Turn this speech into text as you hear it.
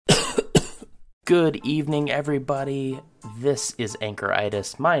Good evening, everybody. This is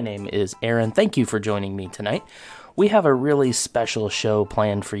Anchoritis. My name is Aaron. Thank you for joining me tonight. We have a really special show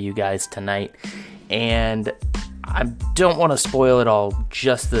planned for you guys tonight, and I don't want to spoil it all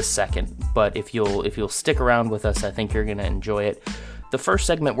just this second, but if you'll stick around with us, I think you're going to enjoy it. The first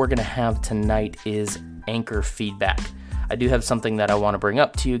segment we're going to have tonight is Anchor feedback. I do have something that I want to bring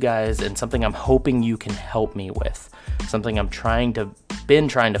up to you guys, and something I'm hoping you can help me with. Something I'm been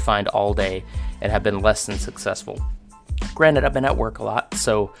trying to find all day and have been less than successful. Granted, I've been at work a lot,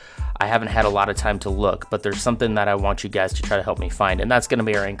 so I haven't had a lot of time to look, but there's something that I want you guys to try to help me find, and that's going to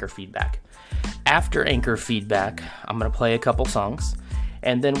be our Anchor feedback. After Anchor feedback, I'm going to play a couple songs,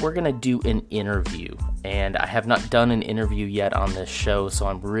 and then we're going to do an interview. And I have not done an interview yet on this show, so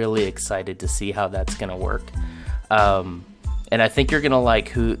I'm really excited to see how that's going to work. And I think you're going to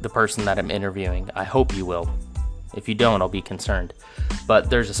like the person that I'm interviewing. I hope you will. If you don't, I'll be concerned. But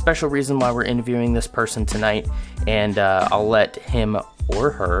there's a special reason why we're interviewing this person tonight, and I'll let him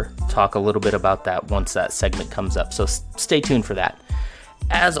or her talk a little bit about that once that segment comes up. So stay tuned for that.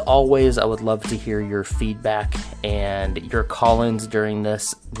 As always, I would love to hear your feedback and your call-ins during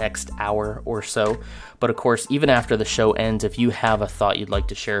this next hour or so. But of course, even after the show ends, if you have a thought you'd like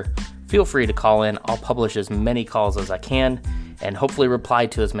to share, feel free to call in. I'll publish as many calls as I can and hopefully reply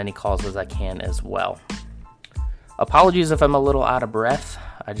to as many calls as I can as well. Apologies if I'm a little out of breath.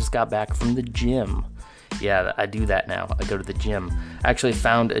 I just got back from the gym. Yeah, I do that now. I go to the gym. I actually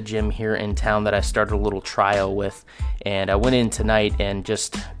found a gym here in town that I started a little trial with, and I went in tonight, and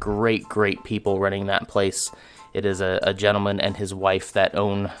just great people running that place. It is a gentleman and his wife that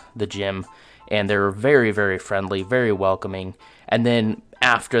own the gym, and they're very friendly, very welcoming. And then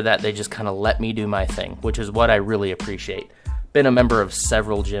after that, they just kind of let me do my thing, which is what I really appreciate. Been a member of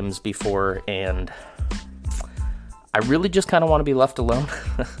several gyms before, and I really just kind of want to be left alone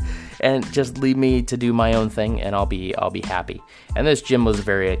and just leave me to do my own thing, and I'll be happy. And this gym was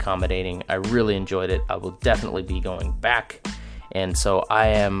very accommodating. I really enjoyed it. I will definitely be going back. And so I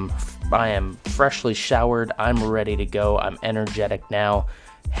am freshly showered. I'm ready to go. I'm energetic now.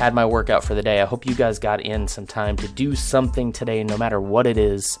 Had my workout for the day. I hope you guys got in some time to do something today, no matter what it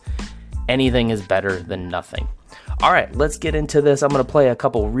is. Anything is better than nothing. All right, let's get into this. I'm going to play a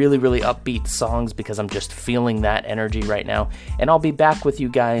couple really upbeat songs because I'm just feeling that energy right now. And I'll be back with you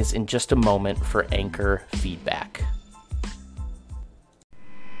guys in just a moment for Anchor feedback.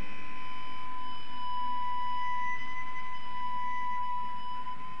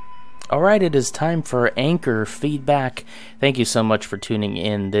 All right, it is time for Anchor feedback. Thank you so much for tuning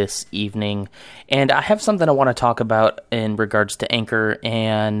in this evening. And I have something I want to talk about in regards to Anchor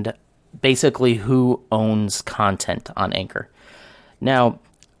and basically who owns content on Anchor. Now,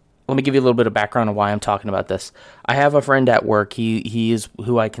 let me give you a little bit of background on why I'm talking about this. I have a friend at work. He is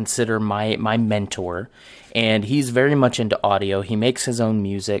who I consider my mentor, and he's very much into audio. He makes his own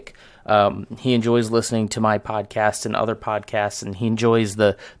music. He enjoys listening to my podcast and other podcasts, and he enjoys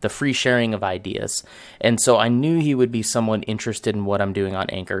the free sharing of ideas. And so I knew he would be someone interested in what I'm doing on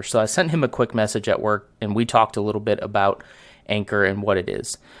Anchor. So I sent him a quick message at work, and we talked a little bit about Anchor and what it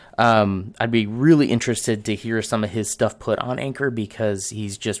is. I'd be really interested to hear some of his stuff put on Anchor because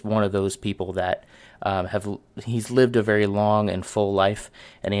he's just one of those people that he's lived a very long and full life,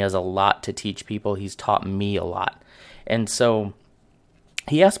 and he has a lot to teach people. He's taught me a lot. And so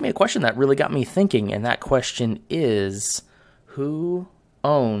he asked me a question that really got me thinking, and that question is, who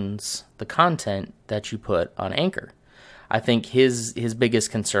owns the content that you put on Anchor? I think his biggest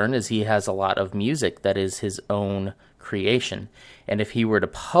concern is he has a lot of music that is his own creation. And if he were to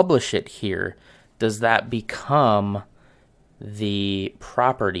publish it here, does that become the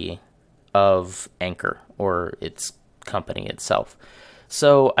property of Anchor or its company itself?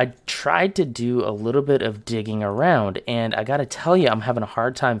 So I tried to do a little bit of digging around, and I got to tell you, I'm having a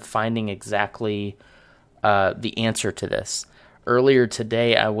hard time finding exactly the answer to this. Earlier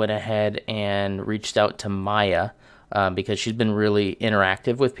today, I went ahead and reached out to Maya because she's been really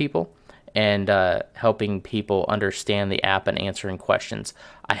interactive with people and helping people understand the app and answering questions.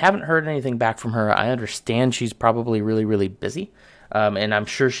 I haven't heard anything back from her. I understand she's probably really busy, and I'm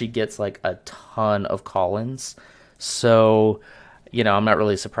sure she gets like a ton of call-ins. So, I'm not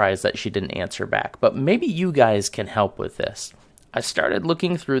really surprised that she didn't answer back. But maybe you guys can help with this. I started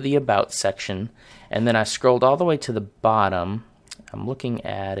looking through the About section, and then I scrolled all the way to the bottom. I'm looking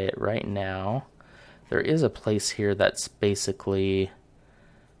at it right now. There is a place here that's basically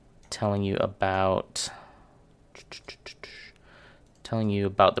telling you about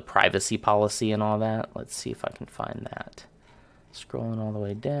the privacy policy and all that. Let's see if I can find that. Scrolling all the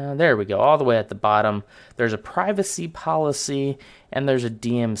way down. There we go. All the way at the bottom. There's a privacy policy and there's a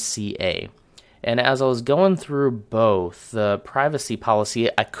DMCA. And as I was going through both, the privacy policy,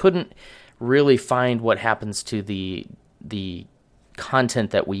 I couldn't really find what happens to the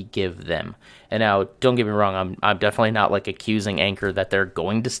content that we give them. And now, don't get me wrong, I'm definitely not like accusing Anchor that they're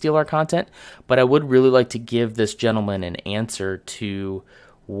going to steal our content, but I would really like to give this gentleman an answer to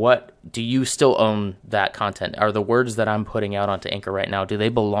what do you still own that content? Are the words that I'm putting out onto Anchor right now, do they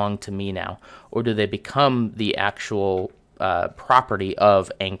belong to me now, or do they become the actual property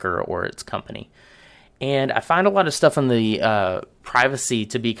of Anchor or its company? And I find a lot of stuff on the privacy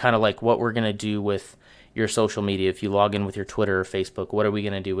to be kind of like what we're going to do with your social media. If you log in with your Twitter or Facebook, what are we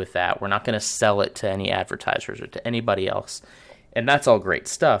going to do with that? We're not going to sell it to any advertisers or to anybody else. And that's all great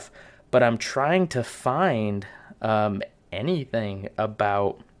stuff. But I'm trying to find anything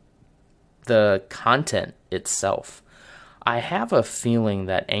about the content itself. I have a feeling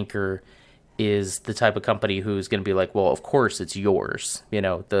that Anchor is the type of company who's going to be like, well, of course it's yours. You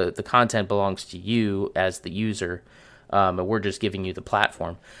know, the content belongs to you as the user, and we're just giving you the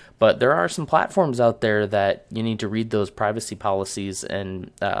platform. But there are some platforms out there that you need to read those privacy policies and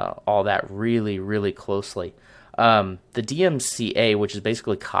all that really, really closely. The DMCA, which is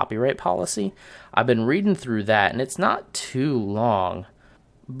basically copyright policy, I've been reading through that, and it's not too long,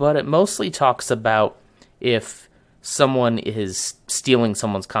 but it mostly talks about if someone is stealing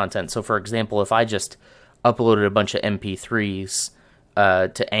someone's content. So, for example, if I just uploaded a bunch of MP3s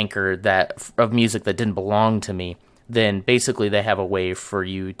to Anchor that of music that didn't belong to me, then basically they have a way for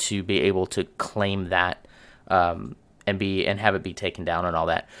you to be able to claim that and have it be taken down and all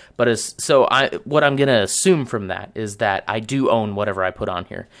that. But what I'm gonna assume from that is that I do own whatever I put on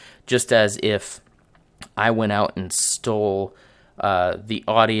here, just as if I went out and stole the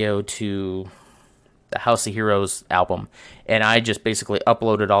audio to the House of Heroes album, and I just basically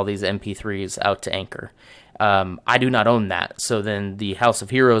uploaded all these MP3s out to Anchor. I do not own that, so then the House of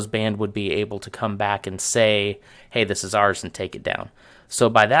Heroes band would be able to come back and say, hey, this is ours, and take it down. So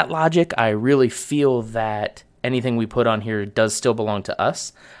by that logic, I really feel that anything we put on here does still belong to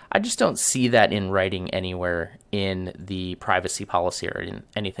us. I just don't see that in writing anywhere in the privacy policy or in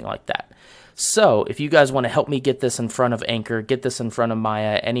anything like that. So if you guys want to help me get this in front of Anchor, get this in front of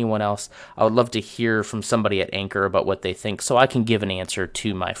Maya, anyone else, I would love to hear from somebody at Anchor about what they think so I can give an answer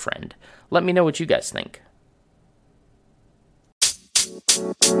to my friend. Let me know what you guys think.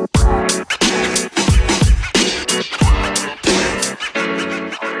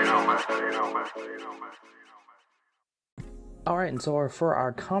 All right, and so for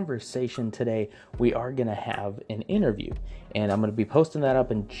our conversation today, we are going to have an interview, and I'm going to be posting that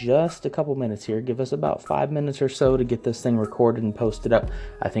up in just a couple minutes here. Give us about 5 minutes or so to get this thing recorded and posted up.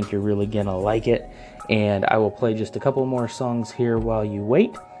 I think you're really going to like it, and I will play just a couple more songs here while you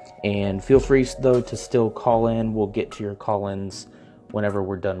wait, and feel free, though, to still call in. We'll get to your call-ins whenever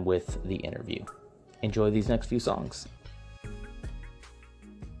we're done with the interview. Enjoy these next few songs.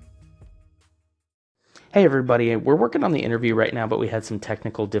 Hey everybody, we're working on the interview right now, but we had some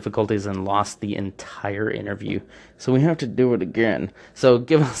technical difficulties and lost the entire interview. So we have to do it again. So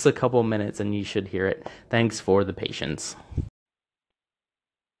give us a couple minutes and you should hear it. Thanks for the patience.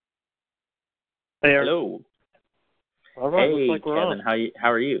 Hey, hello. All right, hey, looks like we're Kevin, on.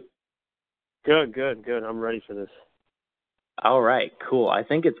 how are you? Good. I'm ready for this. All right, cool. I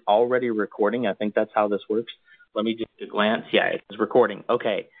think it's already recording. I think that's how this works. Let me just glance. Yeah, it's recording.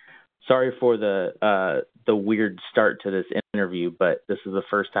 Okay. Sorry for the weird start to this interview, but this is the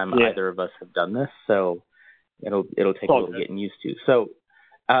first time either of us have done this, so it'll take a little getting used to. So,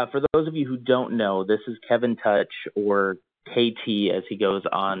 for those of you who don't know, this is Kevin Touch, or KT as he goes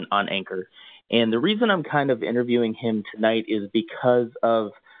on Anchor. And the reason I'm kind of interviewing him tonight is because of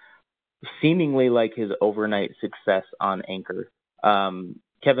seemingly like his overnight success on Anchor.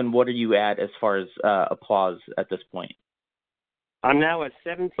 Kevin, what are you at as far as applause at this point? I'm now at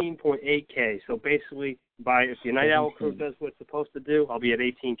 17.8K. So basically, if the Night Owl crew does what it's supposed to do, I'll be at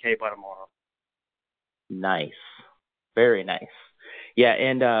 18K by tomorrow. Nice. Very nice. Yeah,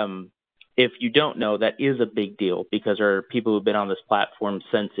 and if you don't know, that is a big deal because there are people who've been on this platform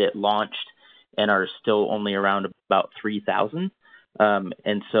since it launched and are still only around about 3,000.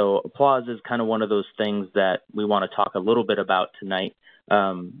 And so applause is kind of one of those things that we want to talk a little bit about tonight.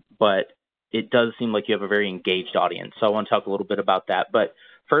 But it does seem like you have a very engaged audience. So I want to talk a little bit about that. But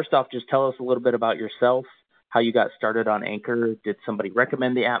first off, just tell us a little bit about yourself, how you got started on Anchor. Did somebody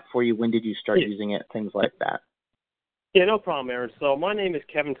recommend the app for you? When did you start using it? Things like that. Yeah, no problem, Aaron. So my name is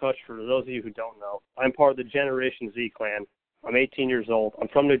Kevin Touch, for those of you who don't know. I'm part of the Generation Z clan. I'm 18 years old. I'm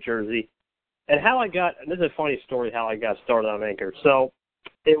from New Jersey. And this is a funny story how I got started on Anchor. So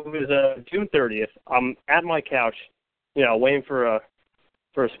it was June 30th. I'm at my couch, waiting for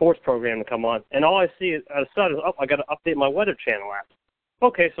for a sports program to come on, and all I see is, at a sudden, I got to update my Weather Channel app.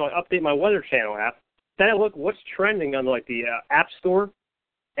 Okay, so I update my Weather Channel app. Then I look what's trending on like the App Store,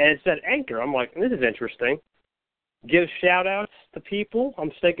 and it said Anchor. I'm like, this is interesting. Give shout-outs to people.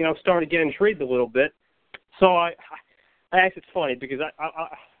 I'm thinking I'm starting to get intrigued a little bit. So I actually, it's funny because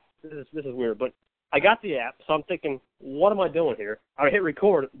this is weird, but I got the app, so I'm thinking, what am I doing here? I hit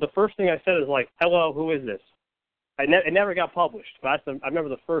record. The first thing I said is like, hello, who is this? It never got published, but I remember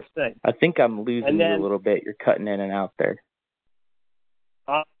the first thing. I think I'm losing you a little bit. You're cutting in and out there.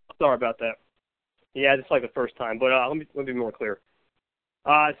 Sorry about that. Yeah, just like the first time, but let me be more clear.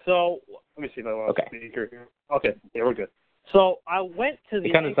 So let me see if I want to speaker here. Okay, yeah, we're good. So I went to the.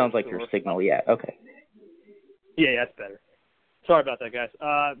 It kind of sounds like your signal. Yeah. Okay. Yeah, that's better. Sorry about that, guys.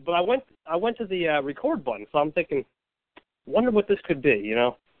 But I went to the record button, so I'm thinking, wonder what this could be, you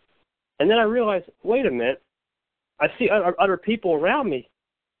know? And then I realized, wait a minute, I see other people around me.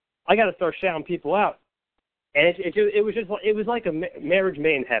 I got to start shouting people out, and it was like a marriage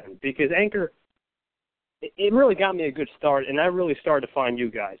made in heaven, because Anchor, it really got me a good start, and I really started to find you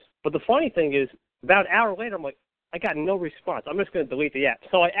guys. But the funny thing is, about an hour later, I'm like, I got no response. I'm just going to delete the app.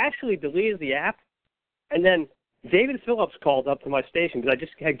 So I actually deleted the app, and then David Phillips called up to my station because I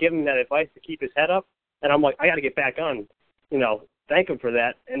just had given him that advice to keep his head up, and I'm like, I got to get back on, you know, thank him for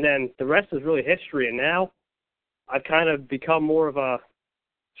that. And then the rest is really history, and now I've kind of become more of a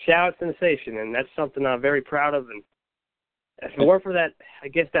shout-out sensation, and that's something I'm very proud of. And if it weren't for that, I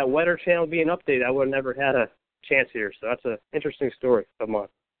guess that Weather Channel being updated, I would have never had a chance here. So that's an interesting story of mine.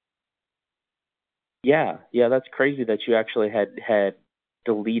 Yeah, that's crazy that you actually had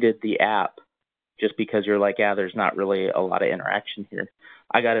deleted the app just because you're like, yeah, there's not really a lot of interaction here.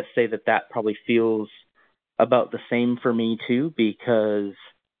 I got to say that probably feels about the same for me too, because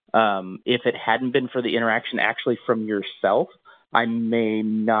if it hadn't been for the interaction actually from yourself, I may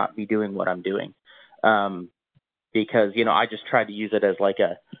not be doing what I'm doing. Because, you know, I just tried to use it as like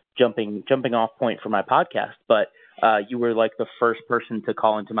a jumping off point for my podcast, but you were like the first person to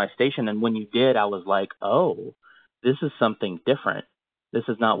call into my station. And when you did, I was like, oh, this is something different. This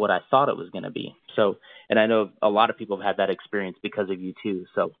is not what I thought it was going to be. So, and I know a lot of people have had that experience because of you too.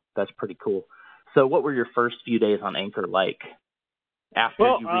 So that's pretty cool. So what were your first few days on Anchor like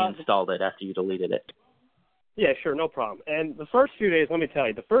after you reinstalled it, after you deleted it? Yeah, sure. No problem. And the first few days, let me tell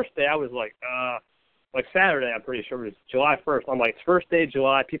you, the first day I was like Saturday, I'm pretty sure it was July 1st. I'm like, it's first day of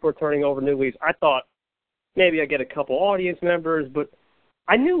July. People are turning over new leaves. I thought maybe I get a couple audience members, but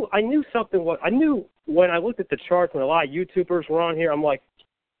I knew something. I knew when I looked at the charts and a lot of YouTubers were on here, I'm like,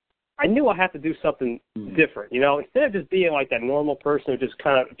 I knew I had to do something different. You know, instead of just being like that normal person who just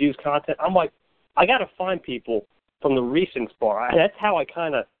kind of views content, I'm like, I got to find people from the recent bar. That's how I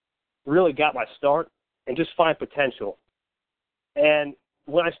kind of really got my start, and just find potential. And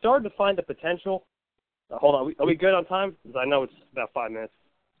when I started to find the potential, hold on, are we good on time? Because I know it's about 5 minutes.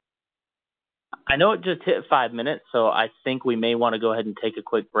 I know it just hit 5 minutes, so I think we may want to go ahead and take a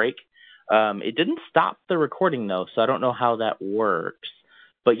quick break. It didn't stop the recording, though, so I don't know how that works.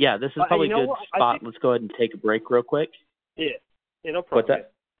 But, yeah, this is probably a good spot. Let's go ahead and take a break real quick. Yeah, no problem. What's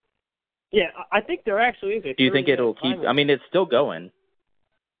that? Yeah, I think there actually is a... Do you think it'll keep... I mean, it's still going.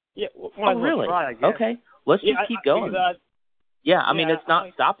 Yeah, well, really? Try, I guess. Okay, let's just keep going. I mean, it's not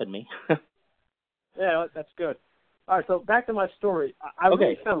stopping me. Yeah, that's good. All right, so back to my story. I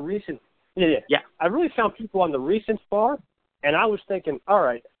really found recent... Yeah. I really found people on the recent bar, and I was thinking, all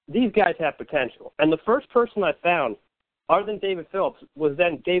right, these guys have potential. And the first person I found, other than David Phillips, was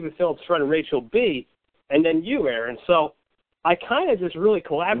then David Phillips' friend Rachel B., and then you, Aaron. So I kind of just really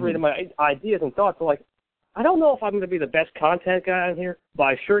collaborated my ideas and thoughts. So like, I don't know if I'm going to be the best content guy on here, but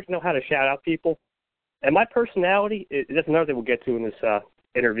I sure know how to shout out people. And my personality, that's another thing we'll get to in this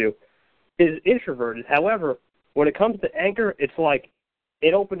interview, is introverted. However, when it comes to Anchor, it's like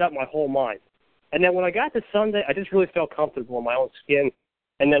it opened up my whole mind. And then when I got to Sunday, I just really felt comfortable in my own skin.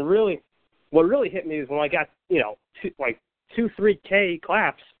 And then really, what really hit me is when I got, 2-3K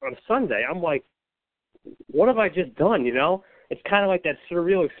claps on Sunday, I'm like, what have I just done, you know? It's kind of like that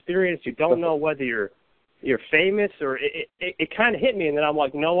surreal experience. You don't know whether you're famous or it kind of hit me. And then I'm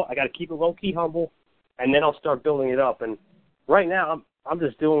like, no, I got to keep it low-key humble, and then I'll start building it up. And right now, I'm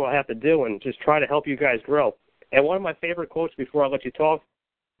just doing what I have to do and just try to help you guys grow. And one of my favorite quotes before I let you talk,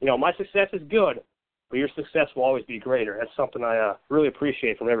 my success is good, but your success will always be greater. That's something I really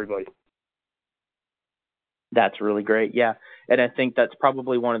appreciate from everybody. That's really great. Yeah. And I think that's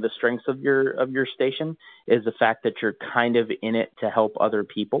probably one of the strengths of your station is the fact that you're kind of in it to help other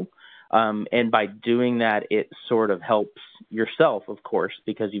people. And by doing that, it sort of helps yourself, of course,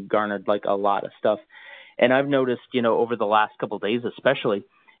 because you've garnered like a lot of stuff. And I've noticed, over the last couple of days especially,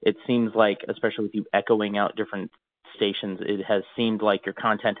 it seems like, especially with you echoing out different stations, it has seemed like your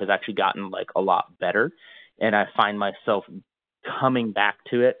content has actually gotten like a lot better. And I find myself coming back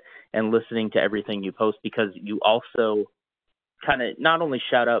to it and listening to everything you post, because you also kind of not only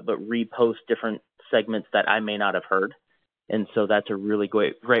shout out, but repost different segments that I may not have heard. And so that's a really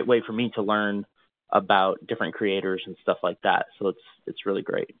great way for me to learn about different creators and stuff like that. So it's really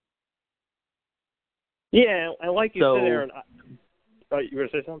great. Yeah, and like you said, Aaron, you were going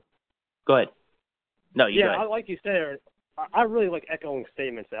to say something? Go ahead. No, you go ahead. Like you said, Aaron, I really like echoing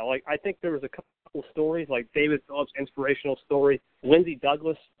statements now. Like, I think there was a couple stories, like David Phillips' inspirational story, Lindsay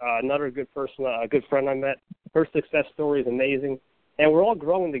Douglas, another good person, a good friend I met. Her success story is amazing, and we're all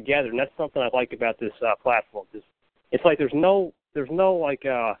growing together, and that's something I like about this platform. It's like there's no like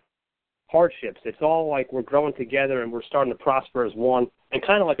hardships. It's all like we're growing together, and we're starting to prosper as one, and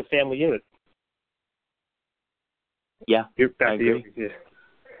kind of like a family unit. Yeah, I agree. Yeah.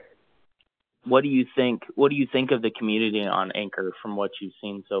 What do you think of the community on Anchor from what you've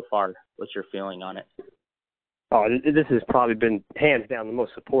seen so far? What's your feeling on it? Oh, this has probably been hands down the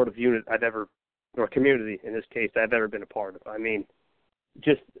most supportive unit or community in this case, I've ever been a part of. I mean,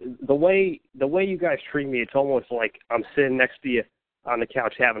 just the way you guys treat me, it's almost like I'm sitting next to you on the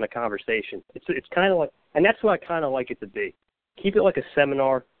couch having a conversation. It's kind of like, and that's what I kind of like it to be. Keep it like a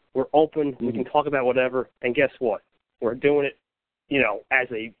seminar. We're open. Mm-hmm. We can talk about whatever. And guess what? We're doing it, as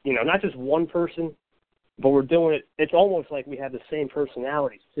a, not just one person, but we're doing it. It's almost like we have the same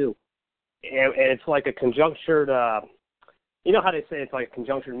personalities too. And it's like a conjunctured, you know how they say it's like a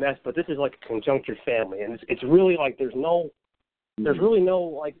conjunctured mess, but this is like a conjunctured family. And it's really like there's really no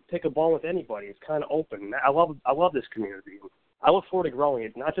like pick a bone with anybody. It's kind of open. I love this community. I look forward to growing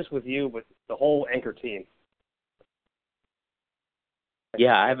it, not just with you, but the whole Anchor team.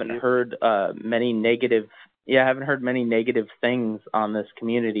 Yeah, I haven't heard many negative things on this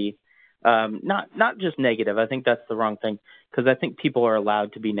community. Not just negative. I think that's the wrong thing, because I think people are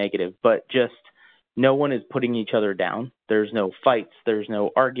allowed to be negative, but just no one is putting each other down. There's no fights. There's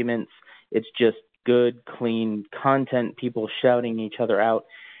no arguments. It's just good, clean content, people shouting each other out.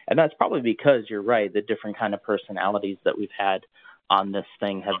 And that's probably because you're right. The different kind of personalities that we've had on this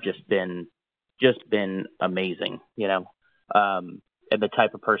thing have just been amazing, and the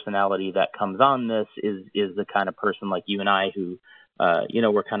type of personality that comes on this is the kind of person like you and I who,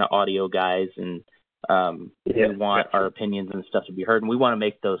 we're kind of audio guys, and we want our opinions and stuff to be heard, and we want to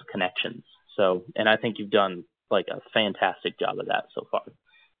make those connections. So, and I think you've done like a fantastic job of that so far.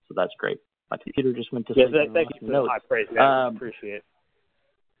 So that's great. My computer just went to sleep. Thank you for the high praise, man. I appreciate it.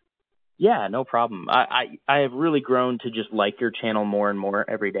 Yeah, no problem. I have really grown to just like your channel more and more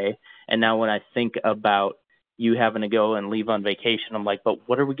every day. And now when I think about you having to go and leave on vacation, I'm like, but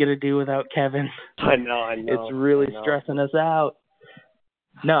what are we going to do without Kevin? I know. It's really stressing us out.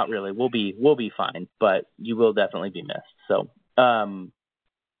 Not really. We'll be fine, but you will definitely be missed. So,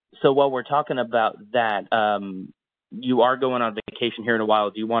 so while we're talking about that, you are going on vacation here in a while.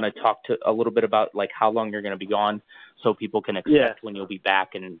 Do you want to talk a little bit about like how long you're going to be gone, so people can expect when you'll be back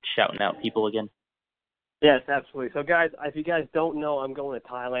and shouting out people again? Yes, absolutely. So, guys, if you guys don't know, I'm going to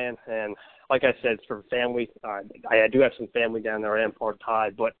Thailand, and like I said, it's for family. I do have some family down there. I am part Thai,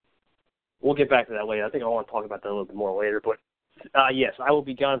 but we'll get back to that later. I think I want to talk about that a little bit more later. But, yes, I will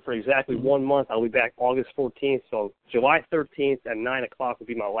be gone for exactly 1 month. I'll be back August 14th. So July 13th at 9 o'clock will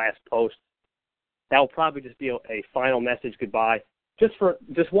be my last post. That will probably just be a final message goodbye. For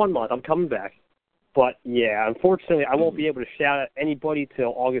 1 month. I'm coming back. But, yeah, unfortunately, I won't be able to shout at anybody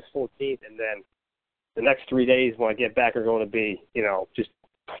till August 14th, and then the next 3 days when I get back are going to be, just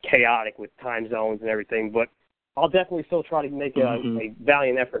chaotic with time zones and everything. But I'll definitely still try to make a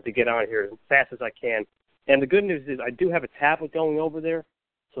valiant effort to get on here as fast as I can. And the good news is I do have a tablet going over there,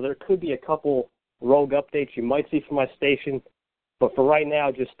 so there could be a couple rogue updates you might see from my station. But for right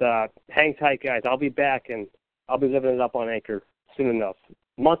now, just hang tight, guys. I'll be back, and I'll be living it up on Anchor soon enough.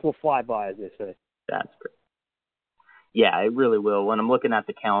 A month will fly by, as they say. That's great. Yeah, it really will. When I'm looking at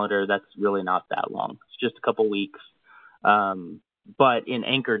the calendar, that's really not that long. It's just a couple weeks. But in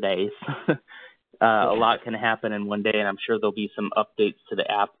Anchor days, a lot can happen in one day, and I'm sure there'll be some updates to the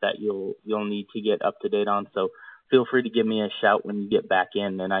app that you'll need to get up to date on. So feel free to give me a shout when you get back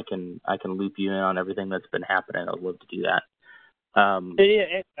in, and I can loop you in on everything that's been happening. I'd love to do that.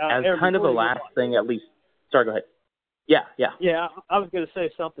 As Aaron, kind of the last thing, at least. Sorry, go ahead. Yeah. Yeah, I was going to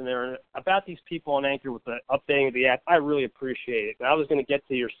say something there about these people on Anchor with the updating of the app. I really appreciate it. And I was going to get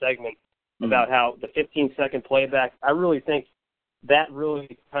to your segment about how the 15-second playback. I really think that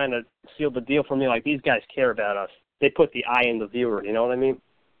really kind of sealed the deal for me. Like, these guys care about us. They put the eye in the viewer. You know what I mean?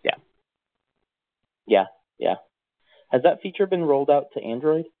 Yeah. Yeah, yeah. Has that feature been rolled out to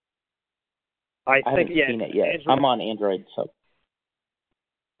Android? I haven't seen it yet. Android. I'm on Android, so.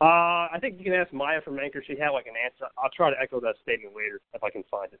 I think you can ask Maya from Anchor. She had like an answer. I'll try to echo that statement later if I can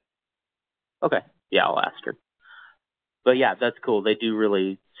find it. Okay. Yeah, I'll ask her. But yeah, that's cool. They do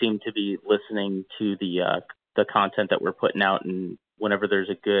really seem to be listening to the content that we're putting out, and whenever there's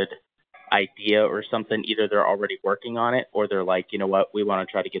a good idea or something, either they're already working on it or they're like, you know what, we want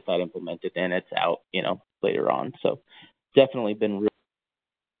to try to get that implemented and it's out, later on. So definitely been really.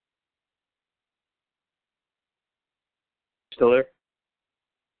 Still there?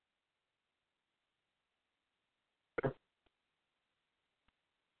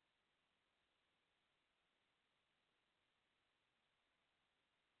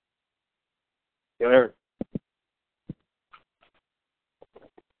 You there?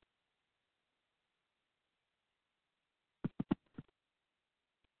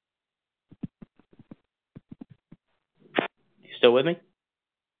 You still with me?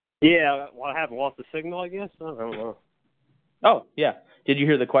 Yeah, well, I haven't lost the signal, I guess. I don't know. Oh, yeah. Did you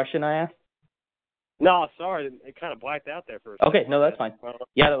hear the question I asked? No, sorry. It kind of blacked out there for a second. Okay, no, that's fine.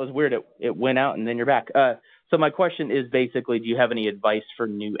 Yeah, that was weird. It went out and then you're back. So my question is basically, do you have any advice for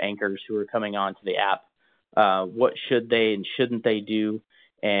new anchors who are coming onto the app? What should they and shouldn't they do?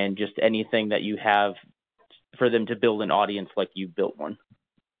 And just anything that you have for them to build an audience like you built one.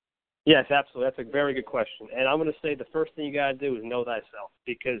 Yes, absolutely. That's a very good question. And I'm going to say the first thing you got to do is know thyself.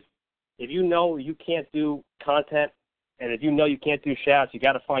 Because if you know you can't do content and if you know you can't do shouts, you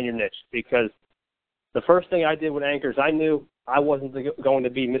got to find your niche. Because the first thing I did with Anchors, I knew I wasn't going to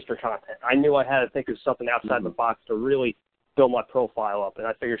be Mr. Content. I knew I had to think of something outside the box to really build my profile up. And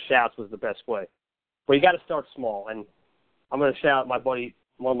I figured shouts was the best way. But you got to start small. And I'm going to shout out my buddy,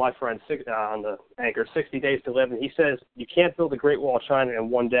 one of my friends on the Anchor, 60 Days to Live. And he says, you can't build a Great Wall of China in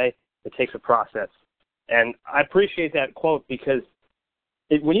one day. It takes a process. And I appreciate that quote because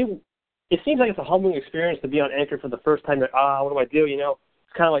it seems like it's a humbling experience to be on Anchor for the first time. What do I do?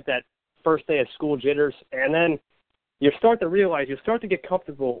 It's kind of like that first day of school jitters. And then you start to get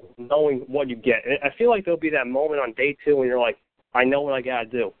comfortable knowing what you get. And I feel like there'll be that moment on day 2 when you're like, I know what I got to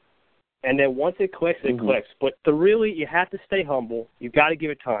do. And then once it clicks, it clicks. But you have to stay humble. You got to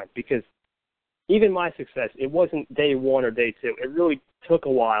give it time because even my success, it wasn't day 1 or day 2. It really took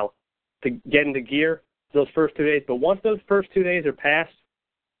a while to get into gear those first 2 days. But once those first 2 days are passed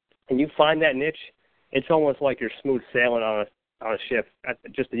and you find that niche, it's almost like you're smooth sailing on a ship,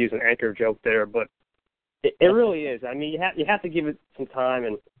 just to use an Anchor joke there. But it really is. I mean, you have to give it some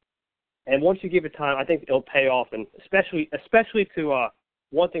time. And once you give it time, I think it'll pay off. And especially to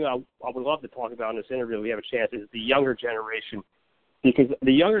one thing I would love to talk about in this interview if we have a chance is the younger generation. Because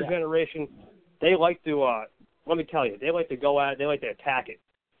the younger generation, they like to, let me tell you, they like to go at it, they like to attack it.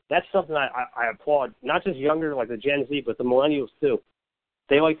 That's something I applaud, not just younger like the Gen Z, but the millennials too.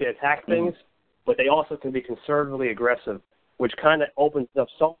 They like to attack things, but they also can be conservatively aggressive, which kind of opens up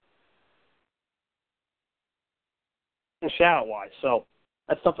so shout-wise. So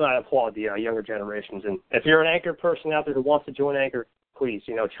that's something I applaud the younger generations. And if you're an Anchor person out there who wants to join Anchor, please,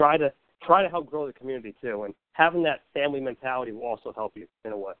 try to help grow the community too. And having that family mentality will also help you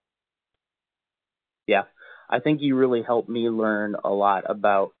in a way. Yeah, I think you really helped me learn a lot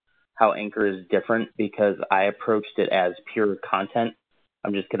about how Anchor is different because I approached it as pure content.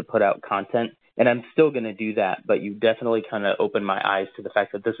 I'm just going to put out content, and I'm still going to do that, but you definitely kind of opened my eyes to the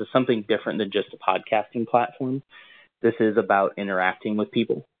fact that this is something different than just a podcasting platform. This is about interacting with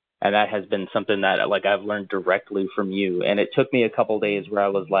people, and that has been something that I've learned directly from you, and it took me a couple days where I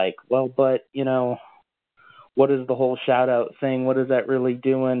was like, well, but, what is the whole shout-out thing? What is that really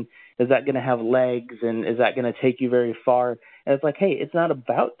doing? Is that going to have legs, and is that going to take you very far? And it's like, hey, it's not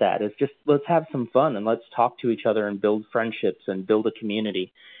about that. It's just let's have some fun, and let's talk to each other and build friendships and build a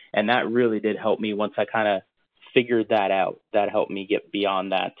community. And that really did help me once I kind of figured that out. That helped me get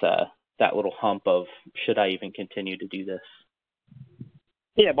beyond that little hump of should I even continue to do this?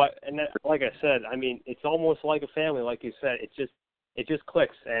 Yeah, but like I said, I mean, it's almost like a family, like you said. It just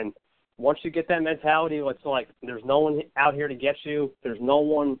clicks, and once you get that mentality, it's like there's no one out here to get you. There's no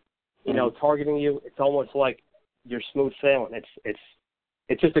one, targeting you. It's almost like you're smooth sailing.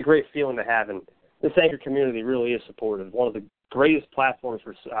 It's just a great feeling to have, and this Anchor community really is supportive. One of the greatest platforms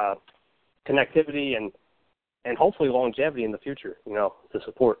for connectivity and hopefully longevity in the future. To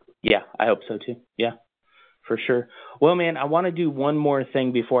support. Yeah, I hope so too. Yeah, for sure. Well, man, I want to do one more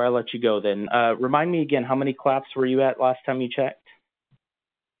thing before I let you go. Then remind me again, how many claps were you at last time you checked?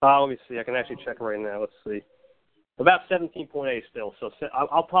 Let me see. I can actually check right now. Let's see. About 17.8 still. So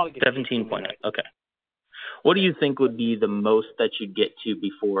I'll probably get 17.8. Okay. What do you think would be the most that you'd get to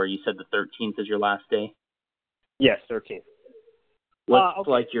before? You said the 13th is your last day? Yes, 13th. What's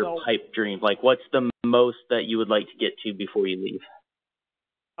like your pipe dream? Like, what's the most that you would like to get to before you leave?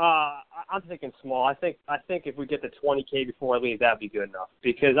 I'm thinking small. I think if we get to 20K before I leave, that'd be good enough.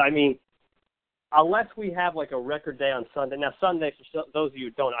 Because, I mean, unless we have like a record day on Sunday. Now, Sunday, for those of you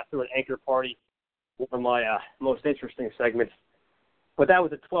who don't, I threw an anchor party, one of my most interesting segments. But that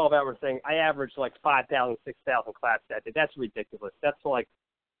was a 12-hour thing. I averaged like 5,000, 6,000 claps that day. That's ridiculous. That's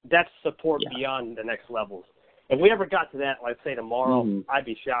support beyond the next levels. If we ever got to that, like say tomorrow, I'd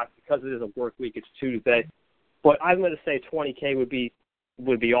be shocked because it is a work week. It's Tuesday. But I'm going to say 20K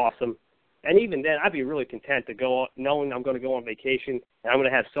would be awesome. And even then, I'd be really content to go knowing I'm going to go on vacation and I'm going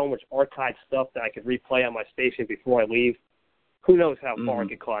to have so much archived stuff that I could replay on my station before I leave. Who knows how far I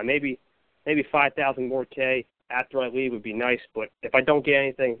could climb? Maybe 5,000 more K after I leave would be nice. But if I don't get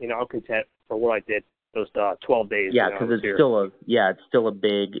anything, I'm content for what I did those 12 days. Yeah, because it's still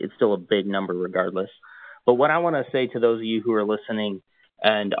a big number regardless. But what I want to say to those of you who are listening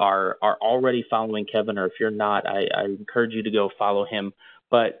and are already following Kevin, or if you're not, I encourage you to go follow him.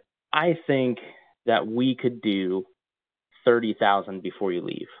 But I think that we could do 30,000 before you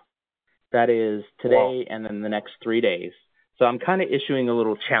leave. That is today and then the next 3 days. So I'm kind of issuing a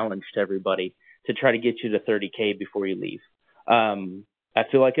little challenge to everybody to try to get you to 30K before you leave. I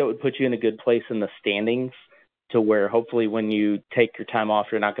feel like it would put you in a good place in the standings to where hopefully when you take your time off,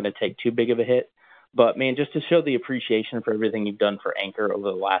 you're not going to take too big of a hit. But, man, just to show the appreciation for everything you've done for Anchor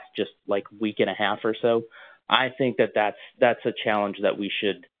over the last just like week and a half or so, I think that's a challenge that we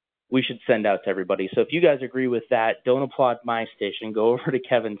should send out to everybody. So if you guys agree with that, don't applaud my station. Go over to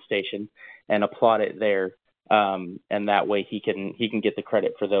Kevin's station and applaud it there, and that way he can get the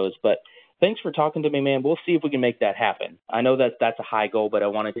credit for those. But thanks for talking to me, man. We'll see if we can make that happen. I know that's a high goal, but I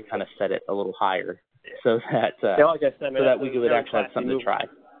wanted to kind of set it a little higher so that like I said, man, so that we would actually have something to try.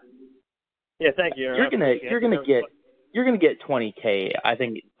 Yeah, thank you. You're gonna get 20K. I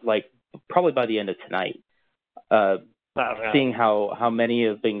think like probably by the end of tonight. Seeing how many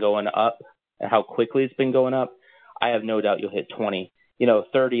have been going up and how quickly it's been going up, I have no doubt you'll hit 20.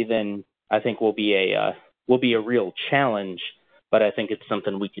 30 then I think will be a real challenge, but I think it's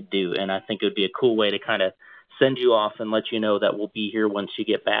something we could do, and I think it would be a cool way to kind of send you off and let you know that we'll be here once you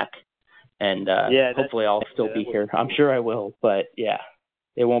get back, and hopefully I'll still be here. I'm sure I will, but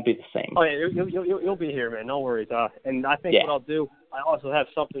it won't be the same. Oh yeah, you'll be here, man. No worries. And I think what I'll do, I also have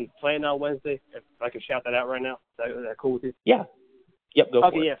something planned on Wednesday. If I can shout that out right now, is that cool with you? Yeah. Yep. Go for it.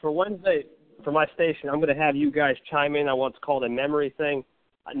 Okay. Yeah. For Wednesday, for my station, I'm going to have you guys chime in on what's called a memory thing.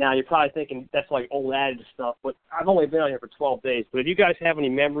 Now you're probably thinking that's like old adage stuff, but I've only been on here for 12 days. But if you guys have any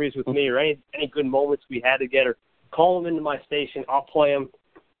memories with me or any good moments we had together, call them into my station. I'll play them.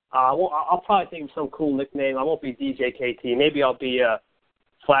 I'll probably think of some cool nickname. I won't be DJ KT. Maybe I'll be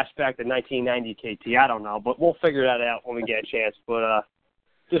flashback to 1990 KT. I don't know, but we'll figure that out when we get a chance. But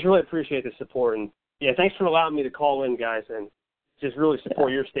just really appreciate the support. And, thanks for allowing me to call in, guys, and just really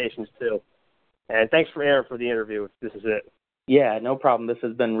support your stations, too. And thanks for Aaron for the interview. This is it. Yeah, no problem. This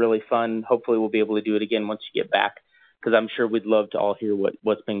has been really fun. Hopefully we'll be able to do it again once you get back, because I'm sure we'd love to all hear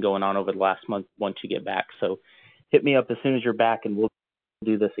what's been going on over the last month once you get back. So hit me up as soon as you're back, and we'll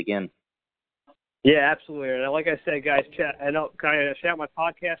do this again. Yeah, absolutely. And like I said, guys, can I shout my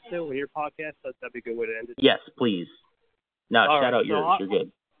podcast too? Your podcast? That'd be a good way to end it. Yes, please. No, shout out yours. You're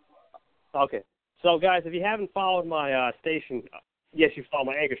good. Okay. So, guys, if you haven't followed my station, yes, you follow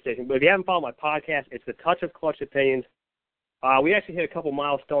my Anchor station, but if you haven't followed my podcast, it's The Touch of Clutch Opinions. We actually hit a couple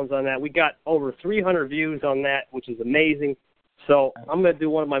milestones on that. We got over 300 views on that, which is amazing. So I'm going to do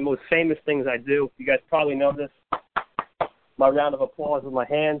one of my most famous things I do. You guys probably know this. My round of applause with my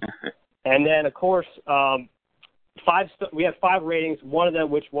hands. And then, of course, we have 5 ratings, one of them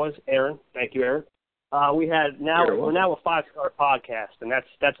which was Aaron. Thank you, Aaron. We're now a 5-star podcast, and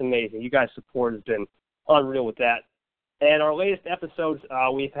that's amazing. You guys' support has been unreal with that. And our latest episodes,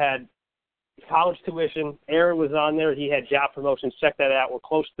 we've had College Tuition. Aaron was on there. He had Job Promotions. Check that out. We're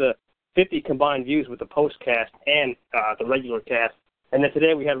close to 50 combined views with the postcast and the regular cast. And then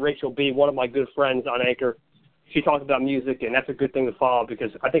today we had Rachel B., one of my good friends on Anchor. She talked about music, and that's a good thing to follow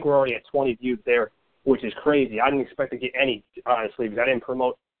because I think we're already at 20 views there, which is crazy. I didn't expect to get any, honestly, because I didn't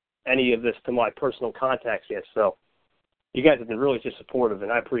promote any of this to my personal contacts yet. So you guys have been really just supportive,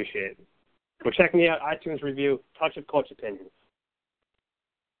 and I appreciate it. But check me out, iTunes review, Touch of Clutch Opinions.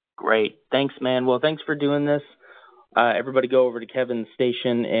 Great. Thanks, man. Well, thanks for doing this. Everybody go over to Kevin's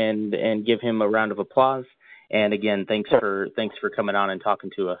station and give him a round of applause. And again, thanks for coming on and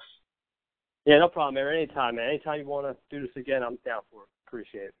talking to us. Yeah, no problem, Aaron. Anytime, man. Anytime you want to do this again, I'm down for it.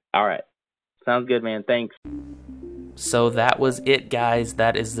 Appreciate it. All right. Sounds good, man. Thanks. So that was it, guys.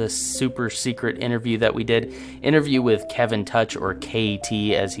 That is the super secret interview that we did. Interview with Kevin Touch, or KT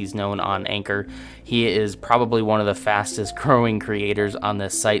as he's known on Anchor. He is probably one of the fastest growing creators on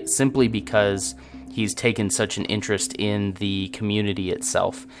this site, simply because he's taken such an interest in the community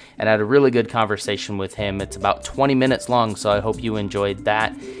itself. And I had a really good conversation with him. It's about 20 minutes long, so I hope you enjoyed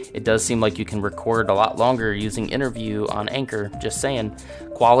that. It does seem like you can record a lot longer using interview on Anchor, just saying.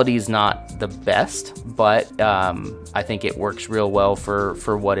 Quality is not the best, but I think it works real well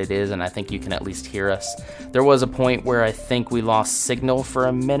for what it is, and I think you can at least hear us. There was a point where I think we lost signal for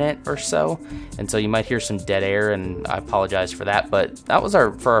a minute or so, and so you might hear some dead air, and I apologize for that, but that was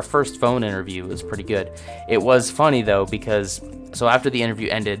for our first phone interview. It was pretty good. It was funny, though, because so after the interview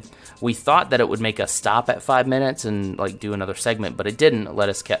ended, we thought that it would make us stop at 5 minutes and like do another segment, but it didn't. It let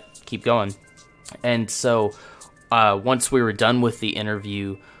us keep going. And so once we were done with the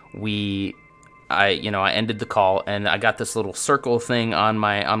interview, I ended the call, and I got this little circle thing on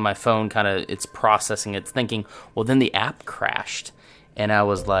my phone, kind of, it's processing, it's thinking, well, then the app crashed. And I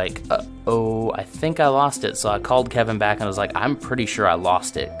was like, oh, I think I lost it. So I called Kevin back and I was like, I'm pretty sure I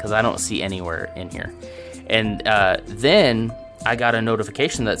lost it because I don't see anywhere in here. And then I got a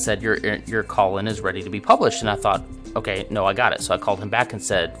notification that said your call-in is ready to be published. And I thought, okay, no, I got it. So I called him back and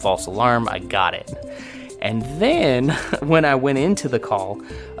said, false alarm, I got it. And then when I went into the call,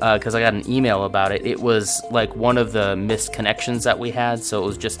 because I got an email about it, it was like one of the missed connections that we had. So it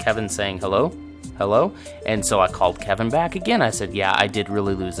was just Kevin saying, hello? And so I called Kevin back again. I said, yeah, I did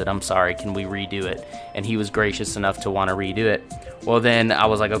really lose it. I'm sorry. Can we redo it? And he was gracious enough to want to redo it. Well, then I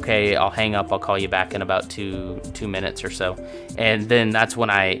was like, okay, I'll hang up. I'll call you back in about two minutes or so. And then that's when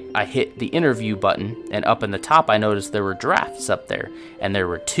I hit the interview button, and up in the top, I noticed there were drafts up there, and there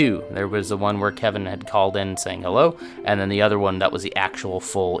were two. There was the one where Kevin had called in saying hello, and then the other one that was the actual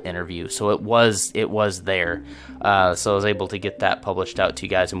full interview. So it was there. So I was able to get that published out to you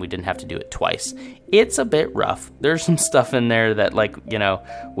guys, and we didn't have to do it twice. It's a bit rough. There's some stuff in there that,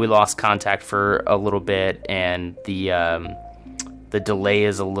 we lost contact for a little bit, and the delay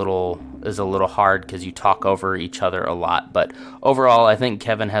is a little hard because you talk over each other a lot. But overall, I think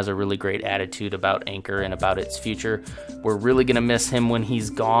Kevin has a really great attitude about Anchor and about its future. We're really going to miss him when he's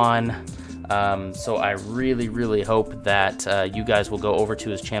gone. So I really, really hope that you guys will go over to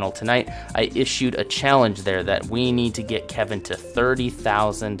his channel tonight. I issued a challenge there that we need to get Kevin to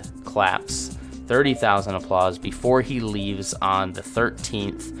 30,000 claps, 30,000 applause before he leaves on the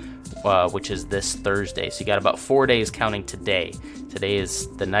 13th, which is this Thursday. So you got about 4 days counting today.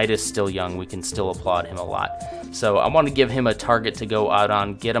 The night is still young. We can still applaud him a lot. So I want to give him a target to go out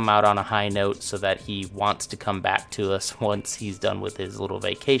on, get him out on a high note so that he wants to come back to us once he's done with his little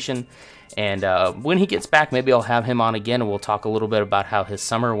vacation. And when he gets back, maybe I'll have him on again, and we'll talk a little bit about how his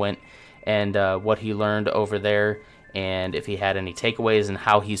summer went and what he learned over there, and if he had any takeaways and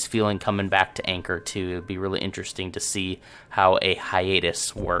how he's feeling coming back to Anchor too. It'd be really interesting to see how a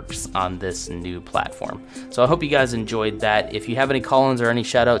hiatus works on this new platform. So I hope you guys enjoyed that. If you have any call-ins or any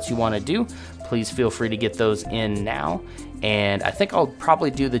shout-outs you want to do, please feel free to get those in now. And I think I'll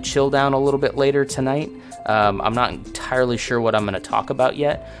probably do the chill down a little bit later tonight. I'm not entirely sure what I'm going to talk about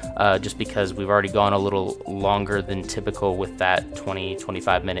yet, just because we've already gone a little longer than typical with that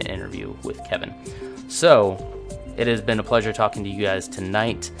 20-25 minute interview with Kevin. So it has been a pleasure talking to you guys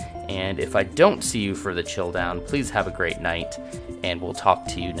tonight, and if I don't see you for the chill down, please have a great night, and we'll talk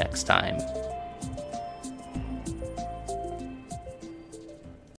to you next time.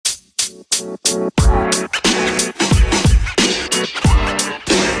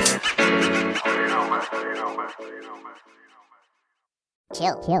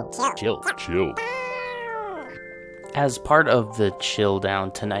 Chill. As part of the chill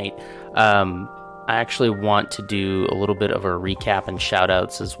down tonight, I actually want to do a little bit of a recap and shout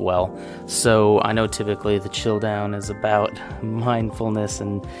outs as well. So I know typically the chill down is about mindfulness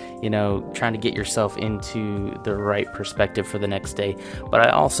and, trying to get yourself into the right perspective for the next day. But I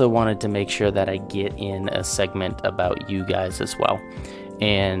also wanted to make sure that I get in a segment about you guys as well.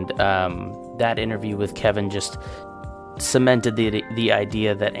 And that interview with Kevin just cemented the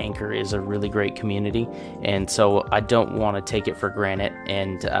idea that Anchor is a really great community. And so I don't want to take it for granted.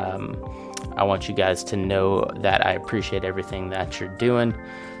 And I want you guys to know that I appreciate everything that you're doing.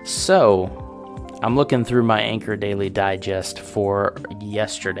 So I'm looking through my Anchor Daily Digest for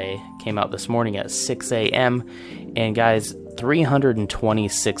yesterday. Came out this morning at 6 a.m. And guys,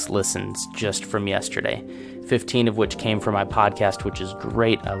 326 listens just from yesterday. 15 of which came from my podcast, which is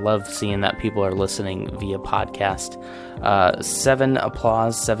great. I love seeing that people are listening via podcast. 7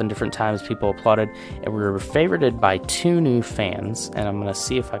 applause, 7 different times people applauded, and we were favorited by 2 new fans, and I'm going to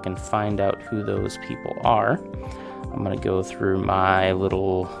see if I can find out who those people are. I'm going to go through my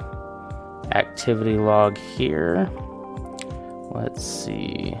little activity log here. Let's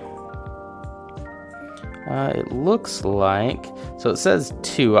see. It looks like, so it says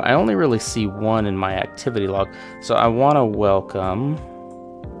 2. I only really see 1 in my activity log. So I want to welcome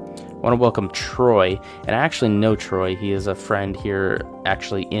Troy, and I actually know Troy. He is a friend here,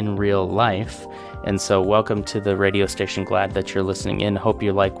 actually in real life. And so welcome to the radio station. Glad that you're listening in. Hope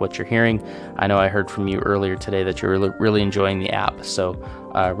you like what you're hearing. I know I heard from you earlier today that you're really enjoying the app. So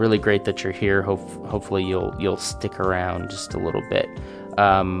really great that you're here. Hopefully you'll stick around just a little bit.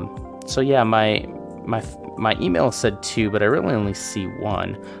 So yeah, my email said 2, but I really only see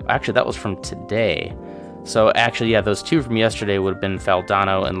 1. Actually, that was from today. So actually, yeah, those 2 from yesterday would have been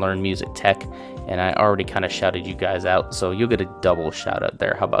Faldano and Learn Music Tech, and I already kind of shouted you guys out, so you'll get a double shout out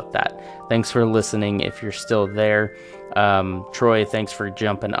there. How about that? Thanks for listening if you're still there. Troy, thanks for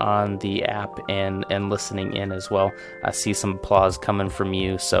jumping on the app and listening in as well. I see some applause coming from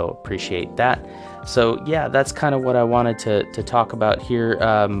you, so appreciate that. So yeah, that's kind of what I wanted to talk about here.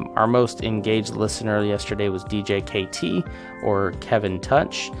 Our most engaged listener yesterday was DJ KT, or Kevin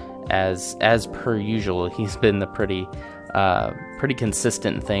Touch. As per usual, he's been the pretty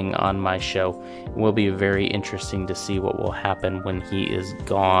consistent thing on my show. It will be very interesting to see what will happen when he is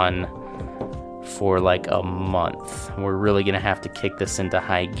gone for like a month. We're really gonna have to kick this into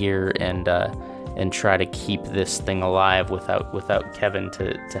high gear and try to keep this thing alive without Kevin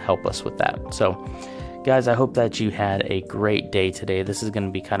to help us with that. So guys, I hope that you had a great day today. This is going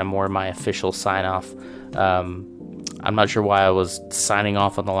to be kind of more my official sign off. I'm not sure why I was signing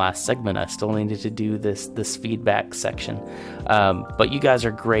off on the last segment. I still needed to do this feedback section. But you guys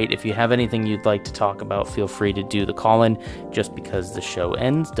are great. If you have anything you'd like to talk about, feel free to do the call-in. Just because the show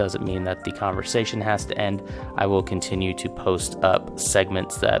ends doesn't mean that the conversation has to end. I will continue to post up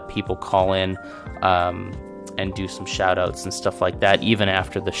segments that people call in and do some shout outs and stuff like that, even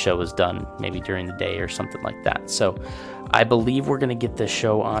after the show is done, maybe during the day or something like that. So I believe we're going to get this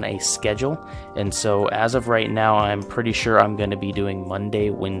show on a schedule. And so as of right now, I'm pretty sure I'm going to be doing Monday,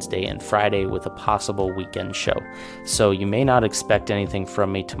 Wednesday, and Friday with a possible weekend show. So you may not expect anything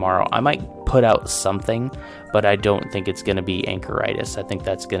from me tomorrow. I might put out something, but I don't think it's going to be Anchoritis. I think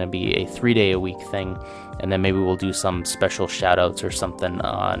that's going to be a 3-day-a-week thing. And then maybe we'll do some special shout outs or something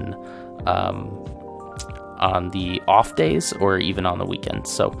on the off days or even on the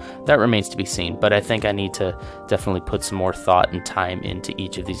weekends. So that remains to be seen. But I think I need to definitely put some more thought and time into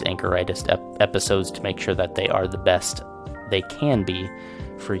each of these Anchoritis episodes to make sure that they are the best they can be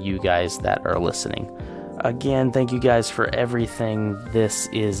for you guys that are listening. Again, thank you guys for everything. This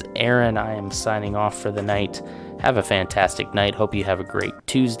is Aaron. I am signing off for the night. Have a fantastic night. Hope you have a great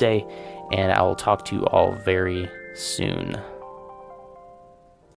Tuesday, and I will talk to you all very soon.